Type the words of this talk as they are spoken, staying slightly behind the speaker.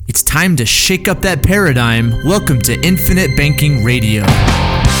It's time to shake up that paradigm. Welcome to Infinite Banking Radio.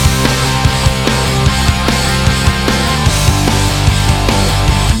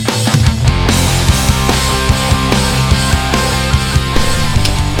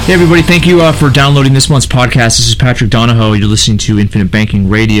 Hey everybody, thank you for downloading this month's podcast. This is Patrick Donohoe. You're listening to Infinite Banking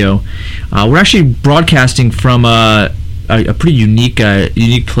Radio. We're actually broadcasting from a pretty unique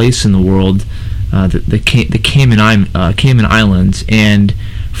place in the world, the Cayman Islands. And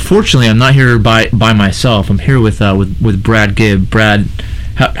fortunately, I'm not here by myself. I'm here with Brad Gibb. Brad,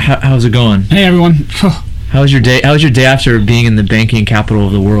 how's it going? Hey everyone. How was your day? How was your day after being in the banking capital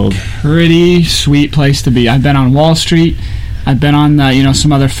of the world? Pretty sweet place to be. I've been on Wall Street. I've been on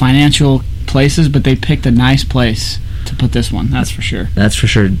some other financial places, but they picked a nice place to put this one. That's for sure. That's for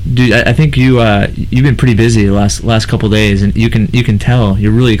sure, dude. I think you've been pretty busy the last couple of days, and you can tell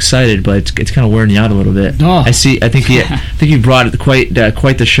you're really excited, but it's kind of wearing you out a little bit. Oh. I think you brought quite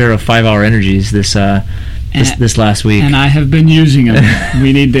the share of 5-hour energies this last week, and I have been using them.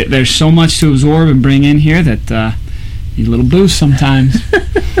 There's so much to absorb and bring in here that. Need a little boost sometimes.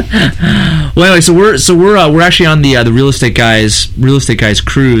 Well, anyway, so we're actually on the Real Estate Guys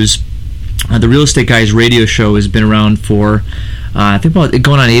cruise. The Real Estate Guys radio show has been around for I think about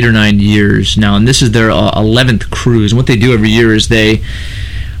going on 8 or 9 years now, and this is their 11th cruise. And what they do every year is they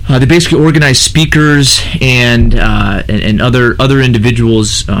basically organize speakers and other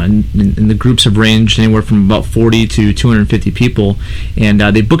individuals, and the groups have ranged anywhere from about 40 to 250 people, and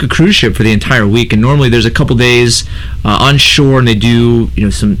they book a cruise ship for the entire week. And normally there's a couple days on shore, and they do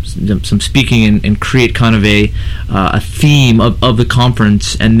some speaking and create kind of a theme of the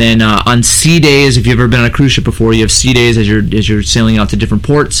conference. And then on sea days, if you've ever been on a cruise ship before, you have sea days as you're sailing out to different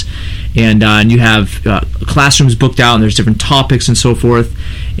ports, and you have classrooms booked out, and there's different topics and so forth.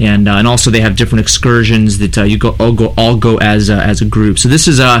 And also they have different excursions that you all go as a group. So this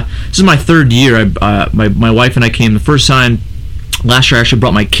is my third year. My wife and I came the first time. Last year I actually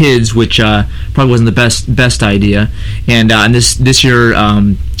brought my kids, which probably wasn't the best idea. And this year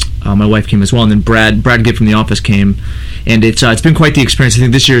my wife came as well, and then Brad Gibb from the office came, and it's been quite the experience. I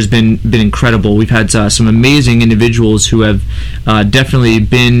think this year has been incredible. We've had some amazing individuals who have definitely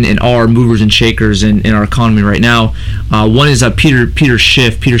been and are movers and shakers in our economy right now. One is Peter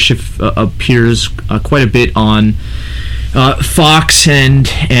Schiff. Peter Schiff appears quite a bit on Fox and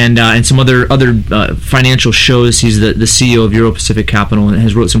some other financial shows. He's the CEO of Euro Pacific Capital and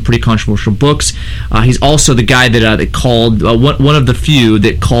has wrote some pretty controversial books. He's also the guy that called one of the few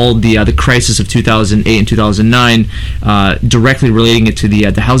that called the crisis of 2008 and 2009 directly relating it to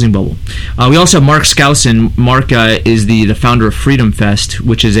the housing bubble. We also have Mark Skousen. Mark is the founder of Freedom Fest,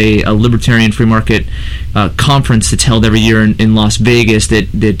 which is a libertarian free market conference that's held every year in Las Vegas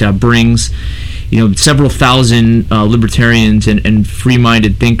that brings several thousand libertarians and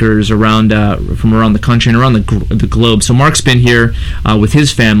free-minded thinkers from around the country and around the globe. So Mark's been here with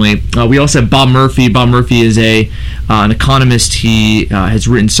his family. We also have Bob Murphy. Bob Murphy is an economist. He has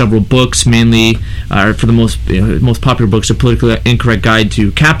written several books, mainly for the most popular books, A Politically Incorrect Guide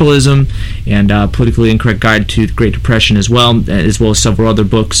to Capitalism and Politically Incorrect Guide to the Great Depression as well as several other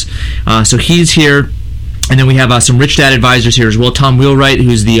books. So he's here. And then we have some Rich Dad advisors here as well. Tom Wheelwright,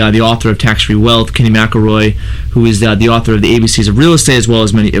 who's the author of Tax-Free Wealth. Kenny McElroy, who is the author of the ABCs of Real Estate, as well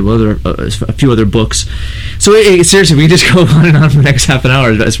as a few other books. So seriously, we can just go on and on for the next half an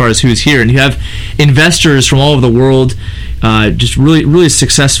hour as far as who's here. And you have investors from all over the world, just really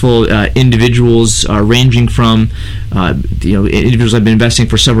successful individuals, ranging from individuals that have been investing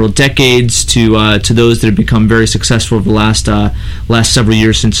for several decades to those that have become very successful over the last several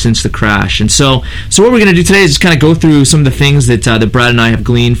years since the crash. And so what we're going to do today is just kind of go through some of the things that Brad and I have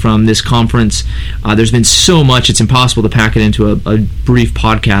gleaned from this conference. There's been so much, it's impossible to pack it into a brief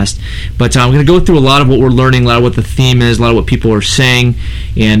podcast. But I'm going to go through a lot of what we're learning, a lot of what the theme is, a lot of what people are saying,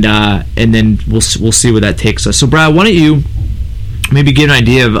 and then we'll see where that takes us. So Brad, why don't you maybe give an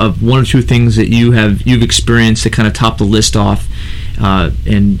idea of one or two things that you've experienced to kind of top the list off,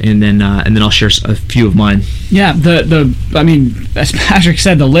 and then I'll share a few of mine. Yeah, as Patrick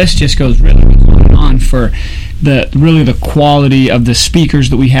said, the list just goes really on for the quality of the speakers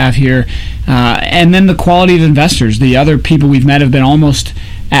that we have here, and then the quality of investors. The other people we've met have been almost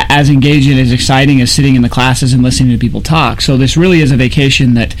as engaging, as exciting as sitting in the classes and listening to people talk. So this really is a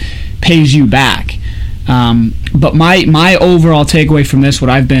vacation that pays you back. But my overall takeaway from this, what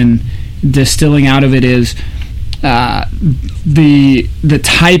I've been distilling out of it, is the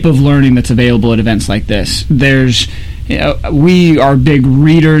type of learning that's available at events like this. We are big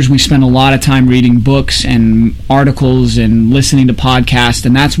readers. We spend a lot of time reading books and articles and listening to podcasts,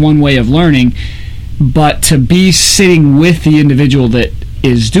 and that's one way of learning. But to be sitting with the individual that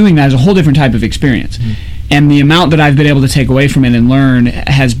is doing that is a whole different type of experience. And the amount that I've been able to take away from it and learn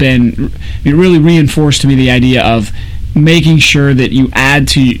has been, it really reinforced to me the idea of making sure that you add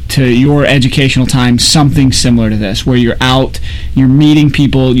to your educational time something similar to this, where you're out, you're meeting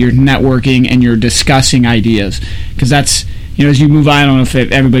people, you're networking, and you're discussing ideas. Because that's, as you move on, I don't know if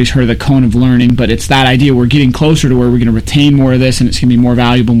everybody's heard of the cone of learning, but it's that idea we're getting closer to where we're going to retain more of this, and it's going to be more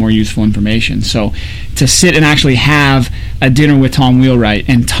valuable, more useful information. So to sit and actually have a dinner with Tom Wheelwright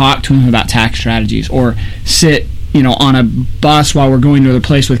and talk to him about tax strategies, or sit on a bus while we're going to the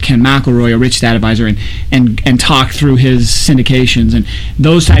place with Ken McElroy, a rich dad advisor, and talk through his syndications, and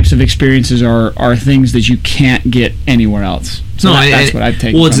those types of experiences are things that you can't get anywhere else. So that's what I've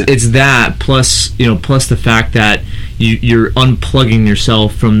taken. Well, it's that plus the fact that you're unplugging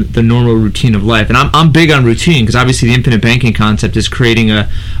yourself from the normal routine of life. And I'm big on routine, because obviously the infinite banking concept is creating a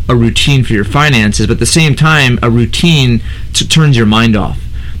routine for your finances, but at the same time a routine turns your mind off,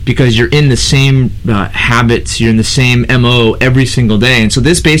 because you're in the same habits, you're in the same MO every single day, and so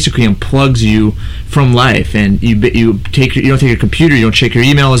this basically unplugs you from life. And you don't take your computer, you don't check your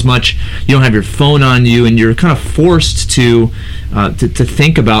email as much, you don't have your phone on you, and you're kind of forced to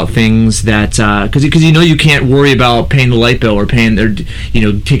think about things that because you can't worry about paying the light bill or paying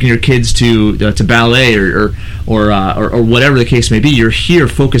taking your kids to ballet or whatever the case may be. You're here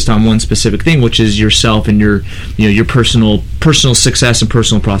focused on one specific thing, which is yourself and your personal success and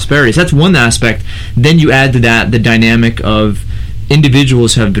personal prosperity. So that's one aspect. Then you add to that the dynamic of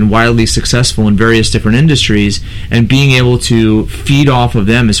individuals have been wildly successful in various different industries, and being able to feed off of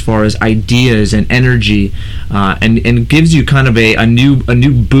them as far as ideas and energy, and gives you kind of a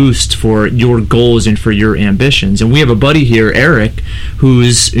new boost for your goals and for your ambitions. And we have a buddy here, Eric,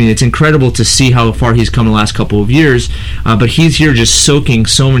 it's incredible to see how far he's come in the last couple of years, but he's here just soaking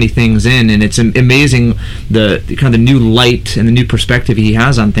so many things in, and it's amazing the kind of the new light and the new perspective he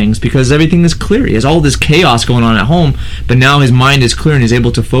has on things, because everything is clear. He has all this chaos going on at home, but now his mind is clear and he's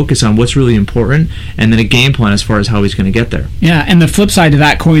able to focus on what's really important, and then a game plan as far as how he's going to get there. Yeah, and the flip side to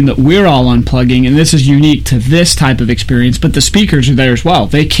that coin that we're all unplugging, and this is unique to this type of experience, but the speakers are there as well.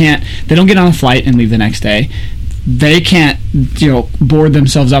 They don't get on a flight and leave the next day. They can't board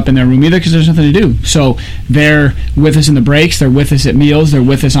themselves up in their room either, because there's nothing to do. So they're with us in the breaks, they're with us at meals, they're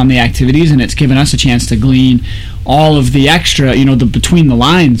with us on the activities, and it's given us a chance to glean all of the extra, the between the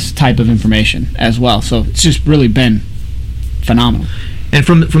lines type of information as well. So it's just really been phenomenal. And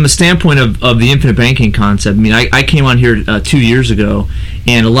from the standpoint of the infinite banking concept, I came on here 2 years ago,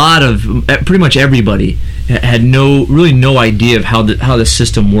 and pretty much everybody had no idea of how the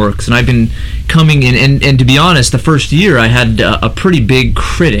system works. And I've been coming in, and to be honest, the first year I had a pretty big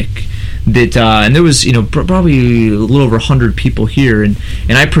critic that, and there was probably a little over 100 people here, and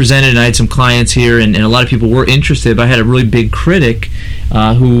I presented, and I had some clients here, and a lot of people were interested, but I had a really big critic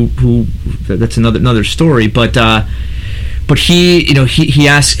who that's another story, but he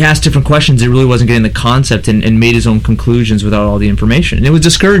asked different questions. He really wasn't getting the concept, and made his own conclusions without all the information. And it was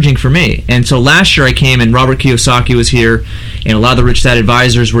discouraging for me. And so last year I came, and Robert Kiyosaki was here, and a lot of the Rich Dad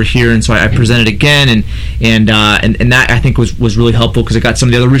advisors were here, and so I presented again, and that I think was really helpful, because it got some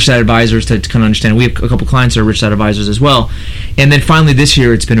of the other Rich Dad advisors to kind of understand. We have a couple clients that are Rich Dad advisors as well. And then finally this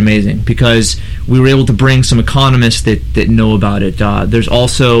year it's been amazing, because we were able to bring some economists that know about it. There's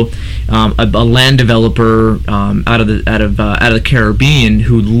also a land developer out of the Caribbean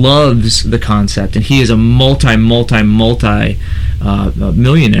who loves the concept, and he is a multi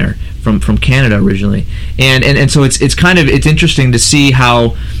millionaire from Canada originally, and so it's interesting to see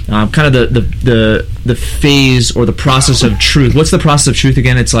how kind of the phase or the process of truth. What's the process of truth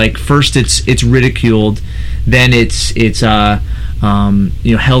again? It's like first it's ridiculed, then it's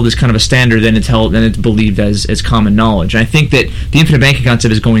held as kind of a standard, then it's held, then it's believed as common knowledge. And I think that the infinite banking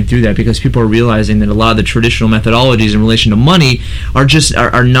concept is going through that, because people are realizing that a lot of the traditional methodologies in relation to money are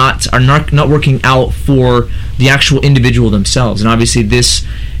not working out for the actual individual themselves. And obviously this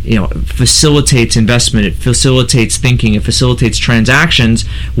facilitates investment, it facilitates thinking, it facilitates transactions,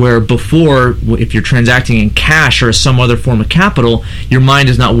 where before, if you're transacting in cash or some other form of capital, your mind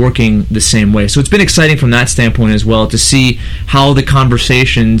is not working the same way. So it's been exciting from that standpoint as well, to see how the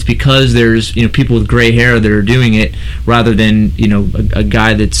conversations, because there's people with gray hair that are doing it, rather than a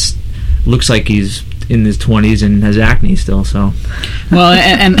guy that's looks like he's in his 20s and has acne still. So well,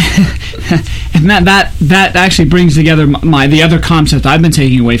 and that actually brings together the other concept I've been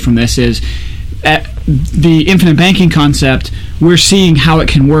taking away from this is the infinite banking concept. We're seeing how it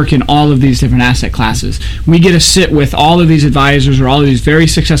can work in all of these different asset classes. We get to sit with all of these advisors or all of these very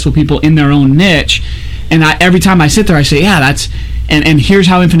successful people in their own niche, and every time I sit there I say, yeah, And here's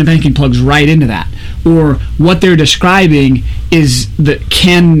how infinite banking plugs right into that. Or what they're describing is that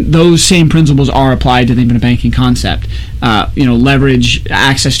those same principles are applied to the infinite banking concept. Leverage,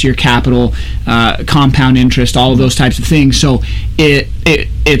 access to your capital, compound interest, all of those types of things. So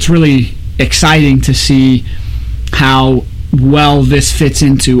it's really exciting to see how well this fits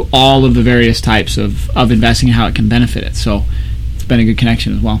into all of the various types of investing and how it can benefit it. So it's been a good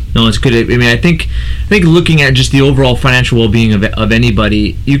connection as well. No, it's good. I mean, I think looking at just the overall financial well-being of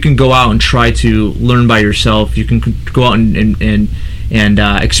anybody, you can go out and try to learn by yourself. You can go out and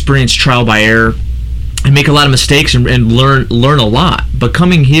experience trial by error and make a lot of mistakes and learn a lot. But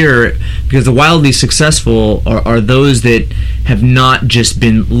coming here, because the wildly successful are those that have not just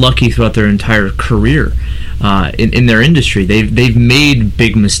been lucky throughout their entire career. In their industry, they've made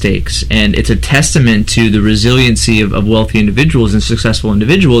big mistakes, and it's a testament to the resiliency of wealthy individuals and successful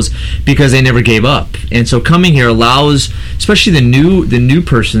individuals because they never gave up. And so coming here allows, especially the new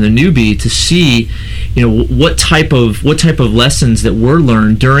person, the newbie, to see, what type of lessons that were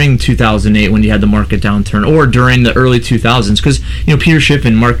learned during 2008 when you had the market downturn, or during the early 2000s. Because Peter Schiff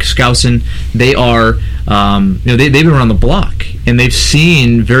and Mark Skousen, they are they've been around the block, and they've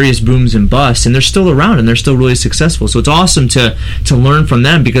seen various booms and busts, and they're still around, and they're still really successful. So it's awesome to learn from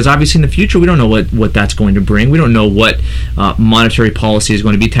them, because obviously in the future we don't know what that's going to bring. We don't know what monetary policy is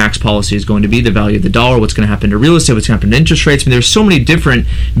going to be, tax policy is going to be, the value of the dollar, what's going to happen to real estate, what's going to happen to interest rates. I mean, there's so many different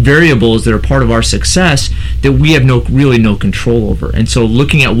variables that are part of our success that we have really no control over. And so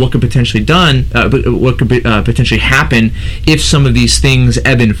looking at what could potentially potentially happen if some of these things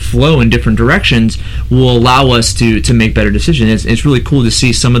ebb and flow in different directions will allow us to make better decisions. It's really cool to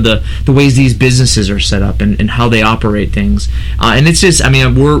see some of the ways these businesses are set up and how they operate things. And it's just, I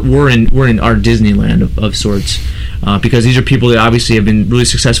mean, we're in our Disneyland of sorts, because these are people that obviously have been really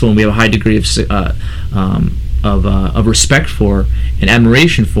successful, and we have a high degree of respect for and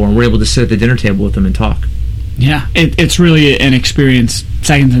admiration for, and we're able to sit at the dinner table with them and talk. Yeah, it's really an experience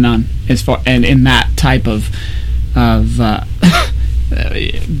second to none as far and in that type of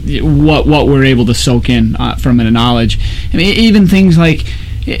what we're able to soak in from a knowledge. I mean, even things like,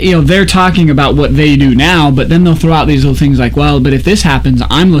 they're talking about what they do now, but then they'll throw out these little things like, well, but if this happens,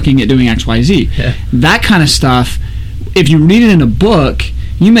 I'm looking at doing X, Y, Z. Yeah. That kind of stuff, if you read it in a book,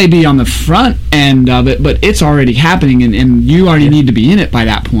 you may be on the front end of it, but it's already happening, and you already need to be in it by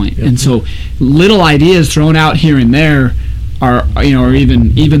that point. Yeah. And so little ideas thrown out here and there are, or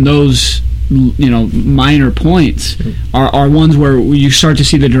even those, minor points are ones where you start to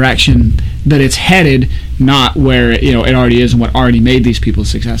see the direction that it's headed, not where it already is and what already made these people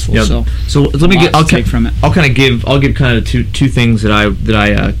successful. Yep. So let me I'll take from it. I'll give kind of two things that I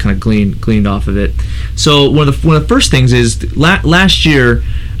kind of gleaned off of it. So one of the first things is last year,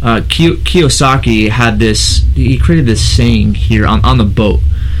 Kiyosaki had he created this saying here on the boat.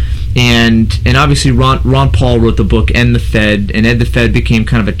 And obviously Ron Paul wrote the book End the Fed, and Ed the Fed became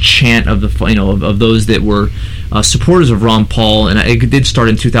kind of a chant of of those that were supporters of Ron Paul, and it did start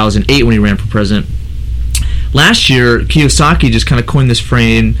in 2008 when he ran for president. Last year, Kiyosaki just kind of coined this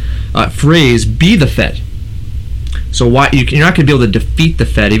phrase, be the Fed. So you're not going to be able to defeat the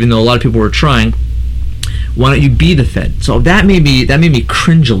Fed, even though a lot of people were trying. Why don't you be the Fed? So that made me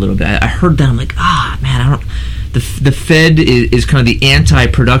cringe a little bit. I heard that, I'm like, man, I don't. The Fed is kind of the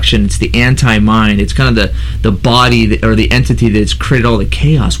anti-production. It's the anti-mind. It's kind of the body or the entity that's created all the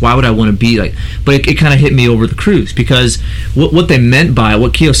chaos. Why would I want to be like? But it kind of hit me over the cruise, because what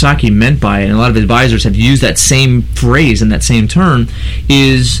Kiyosaki meant by it, and a lot of advisors have used that same phrase and that same term,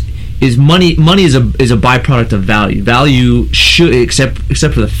 is money. Money is a byproduct of value. Value should, except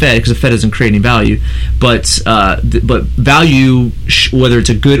for the Fed, because the Fed doesn't create any value. But value, whether it's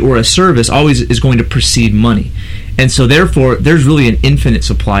a good or a service, always is going to precede money. And so therefore, there's really an infinite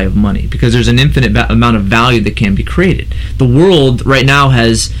supply of money, because there's an infinite amount of value that can be created. The world right now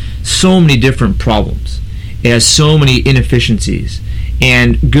has so many different problems. It has so many inefficiencies.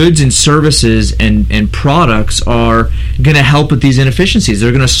 And goods and services and products are going to help with these inefficiencies.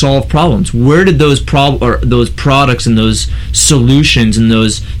 They're going to solve problems. Where did those products and those solutions and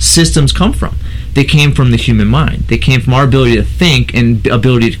those systems come from? They came from the human mind. They came from our ability to think and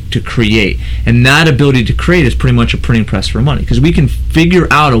ability to create. And that ability to create is pretty much a printing press for money, because we can figure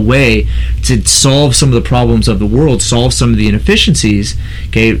out a way to solve some of the problems of the world, solve some of the inefficiencies.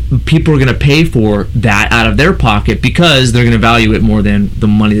 Okay, people are going to pay for that out of their pocket because they're going to value it more than the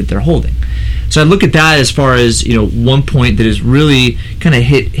money that they're holding. So I look at that as far as, one point that is really kind of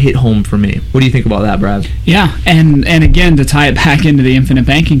hit home for me. What do you think about that, Brad? Yeah, and again, to tie it back into the infinite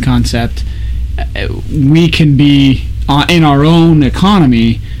banking concept, we can be in our own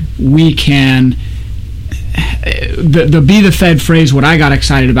economy. We can the be the Fed phrase, what I got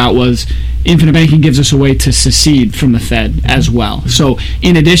excited about was infinite banking gives us a way to secede from the Fed as well. So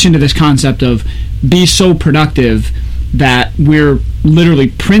in addition to this concept of be so productive that we're literally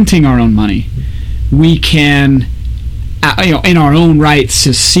printing our own money, we can, in our own right,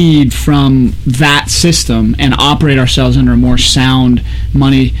 secede from that system and operate ourselves under a more sound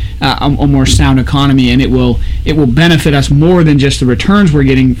money, a more sound economy, and it will benefit us more than just the returns we're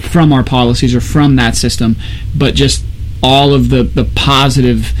getting from our policies or from that system, but just all of the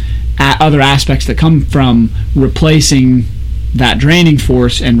positive other aspects that come from replacing that draining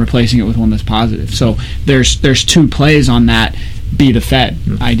force and replacing it with one that's positive. So there's two plays on that be the Fed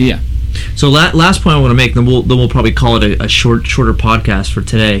idea. So last point I want to make, then we'll probably call it a shorter podcast for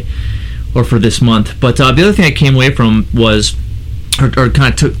today or for this month. But the other thing I came away from was, or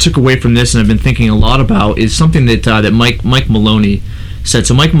kind of took away from this, and I've been thinking a lot about, is something that Mike Maloney said.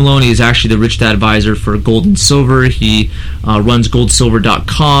 So Mike Maloney is actually the Rich Dad advisor for Gold and Silver. He runs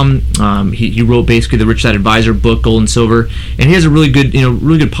goldsilver.com. He wrote basically the Rich Dad Advisor book, Gold and Silver, and he has a really good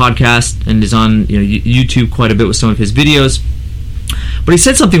podcast and is on YouTube quite a bit with some of his videos. But he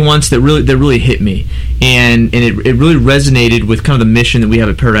said something once that really hit me, and it really resonated with kind of the mission that we have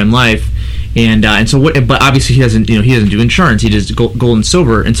at Paradigm Life. And so what? But obviously he doesn't do insurance. He does gold and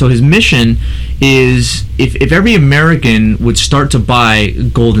silver. And so his mission is, if every American would start to buy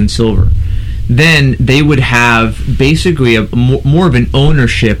gold and silver, then they would have basically more of an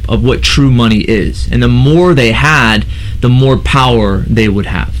ownership of what true money is. And the more they had, the more power they would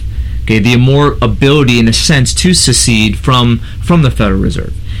have. Okay, the more ability, in a sense, to secede from the Federal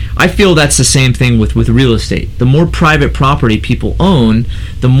Reserve. I feel that's the same thing with real estate. The more private property people own,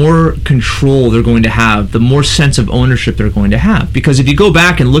 the more control they're going to have, the more sense of ownership they're going to have. Because if you go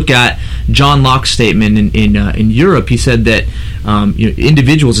back and look at John Locke's statement in Europe, he said that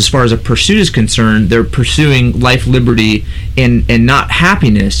individuals, as far as a pursuit is concerned, they're pursuing life, liberty, and not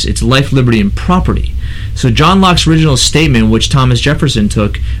happiness. It's life, liberty, and property. So John Locke's original statement, which Thomas Jefferson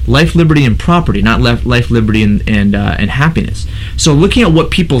took, life, liberty, and property, not life, liberty, and happiness. So looking at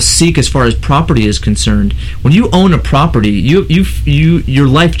what people seek as far as property is concerned, when you own a property, your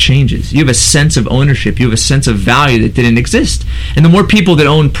life changes. You have a sense of ownership. You have a sense of value that didn't exist. And the more people that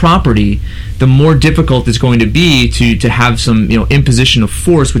own property, the more difficult it's going to be to have some imposition of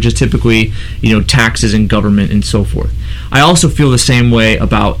force, which is typically taxes and government and so forth. I also feel the same way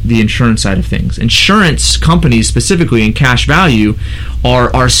about the insurance side of things. Insurance companies, specifically in cash value,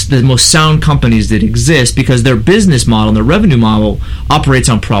 are the most sound companies that exist because their business model and their revenue model operates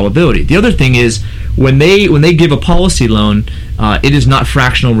on probability. The other thing is, when they give a policy loan, it is not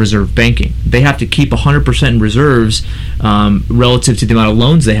fractional reserve banking. They have to keep 100% in reserves relative to the amount of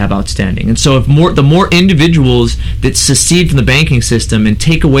loans they have outstanding. And so the more individuals that secede from the banking system and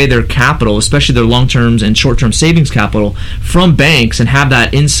take away their capital, especially their long-term and short-term savings capital, from banks and have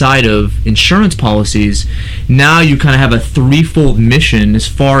that inside of insurance policies, now you kind of have a threefold mission as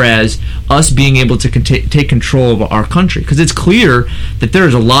far as us being able to take control of our country. Because it's clear that there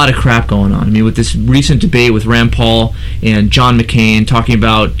is a lot of crap going on. I mean, with this recent debate with Rand Paul and John McCain talking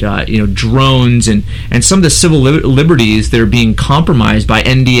about drones and some of the civil liberties that are being compromised by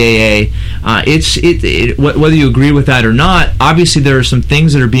NDAA. Whether you agree with that or not, obviously there are some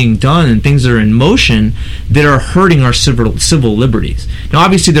things that are being done and things that are in motion that are hurting our civil liberties. Now,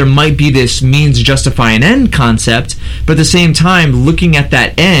 obviously there might be this means justify an end concept, but at the same time, looking at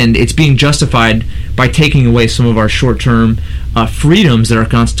that end, it's being justified by taking away some of our short-term freedoms that our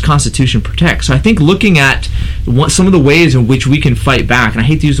Constitution protects. So I think looking at some of the ways in which we can fight back, and I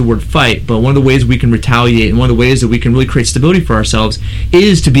hate to use the word fight, but one of the ways we can retaliate and one of the ways that we can really create stability for ourselves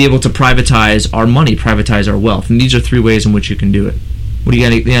is to be able to privatize our money, privatize our wealth. And these are three ways in which you can do it. What do you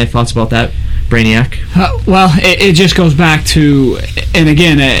got? Any thoughts about that, Brainiac? Well, it just goes back to, and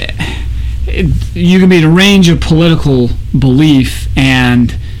again, you can be in a range of political belief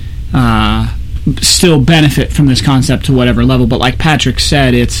and still benefit from this concept to whatever level. But like Patrick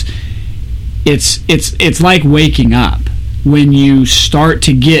said, it's like waking up. When you start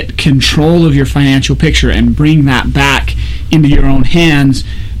to get control of your financial picture and bring that back into your own hands,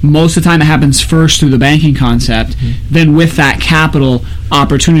 most of the time it happens first through the banking concept. Mm-hmm. Then with that capital,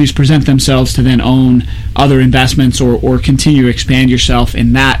 opportunities present themselves to then own other investments or continue to expand yourself,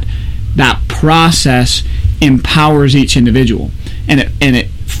 and that process empowers each individual. And it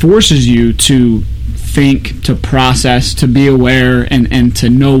forces you to think, to process, to be aware, and to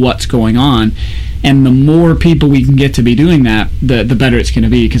know what's going on. And the more people we can get to be doing that, the better it's going to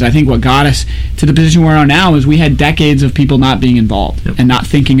be. Because I think what got us to the position we're on now is we had decades of people not being involved. Yep. And not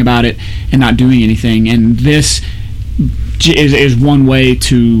thinking about it and not doing anything. And this is one way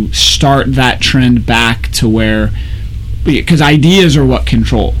to start that trend back to where, because ideas are what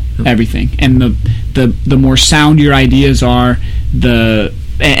control everything, and the more sound your ideas are, the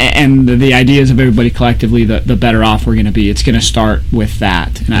ideas of everybody collectively, the better off we're going to be. It's going to start with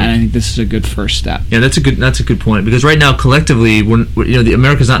that, and I think this is a good first step. Yeah, that's a good point, because right now collectively,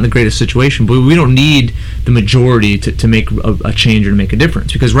 America's not in the greatest situation, but we don't need the majority to make a change or to make a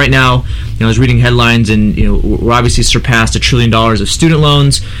difference. Because right now, I was reading headlines, and we're obviously surpassed $1 trillion of student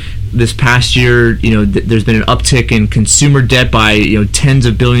loans. This past year, there's been an uptick in consumer debt by tens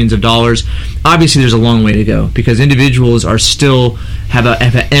of billions of dollars. Obviously, there's a long way to go, because individuals are still have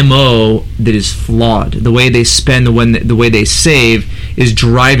a MO that is flawed. The way they spend, the way they save, is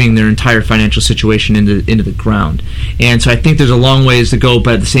driving their entire financial situation into the ground. And so I think there's a long ways to go,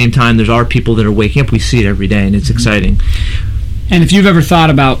 but at the same time, there are people that are waking up. We see it every day, and it's exciting. And if you've ever thought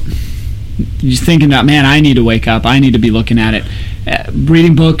about just thinking that, man, I need to wake up, I need to be looking at it.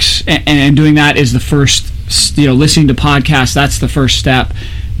 Reading books and doing that is the first, listening to podcasts, that's the first step.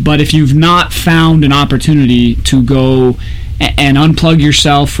 But if you've not found an opportunity to go and unplug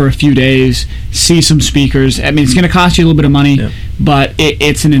yourself for a few days, see some speakers, it's going to cost you a little bit of money, but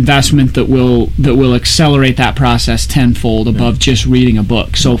it's an investment that will accelerate that process tenfold above just reading a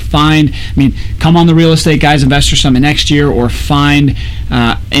book. So come on the Real Estate Guys Investor Summit next year, or find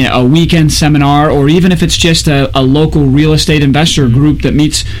a weekend seminar, or even if it's just a local real estate investor group that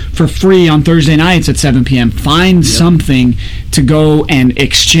meets for free on Thursday nights at 7 p.m. Find something to go and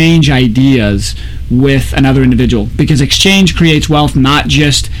exchange ideas with another individual, because exchange creates wealth, not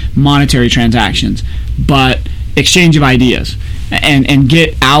just monetary transactions, but exchange of ideas, and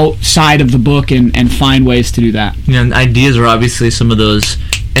get outside of the book and find ways to do that. And ideas are obviously some of those,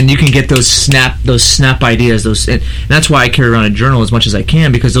 and you can get those snap ideas, and that's why I carry around a journal as much as I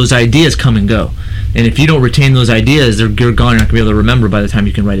can, because those ideas come and go. And if you don't retain those ideas, you're gone. You're not going to be able to remember by the time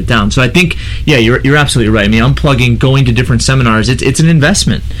you can write it down. So I think, you're absolutely right. Unplugging, going to different seminars, it's an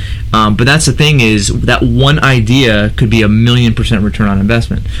investment. But that's the thing, is that one idea could be 1,000,000% return on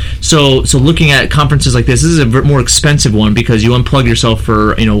investment. So looking at conferences like this is a more expensive one, because you unplug yourself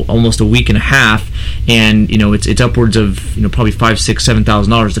for almost a week and a half, and it's upwards of probably $5,000, $6,000,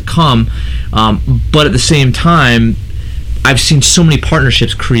 $7,000 to come. But at the same time, I've seen so many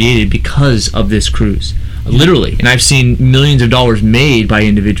partnerships created because of this cruise, literally, and I've seen millions of dollars made by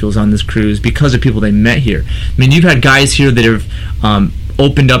individuals on this cruise because of people they met here. You've had guys here that have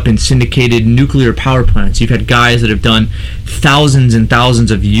opened up and syndicated nuclear power plants. You've had guys that have done thousands and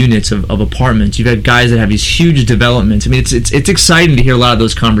thousands of units of apartments. You've had guys that have these huge developments. It's exciting to hear a lot of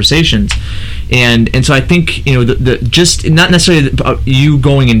those conversations, and so I think just not necessarily you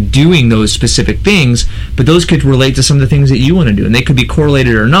going and doing those specific things, but those could relate to some of the things that you want to do, and they could be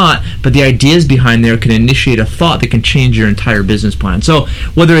correlated or not. But the ideas behind there can initiate a thought that can change your entire business plan. So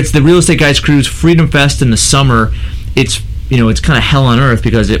whether it's the Real Estate Guys Cruise, Freedom Fest in the summer, it's kind of hell on earth,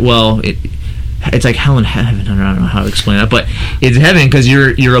 because it's like hell in heaven. I don't know how to explain that, but it's heaven because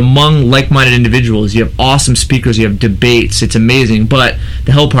you're among like-minded individuals. You have awesome speakers. You have debates. It's amazing. But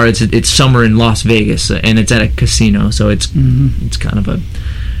the hell part is it's summer in Las Vegas, and it's at a casino, so it's kind of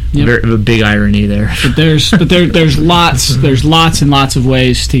a big irony there. But there's lots and lots of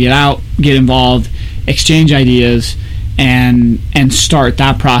ways to get out, get involved, exchange ideas, and start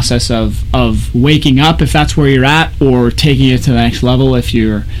that process of waking up, if that's where you're at, or taking it to the next level if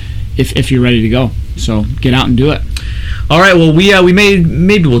you're ready to go. So get out and do it. All right. Well,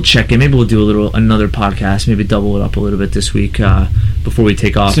 maybe we'll check in. Maybe we'll do another podcast. Maybe double it up a little bit this week before we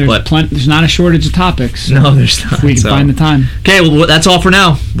take off. There's not a shortage of topics. No, there's not. We can find the time. Okay. Well, that's all for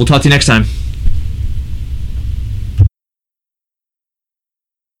now. We'll talk to you next time.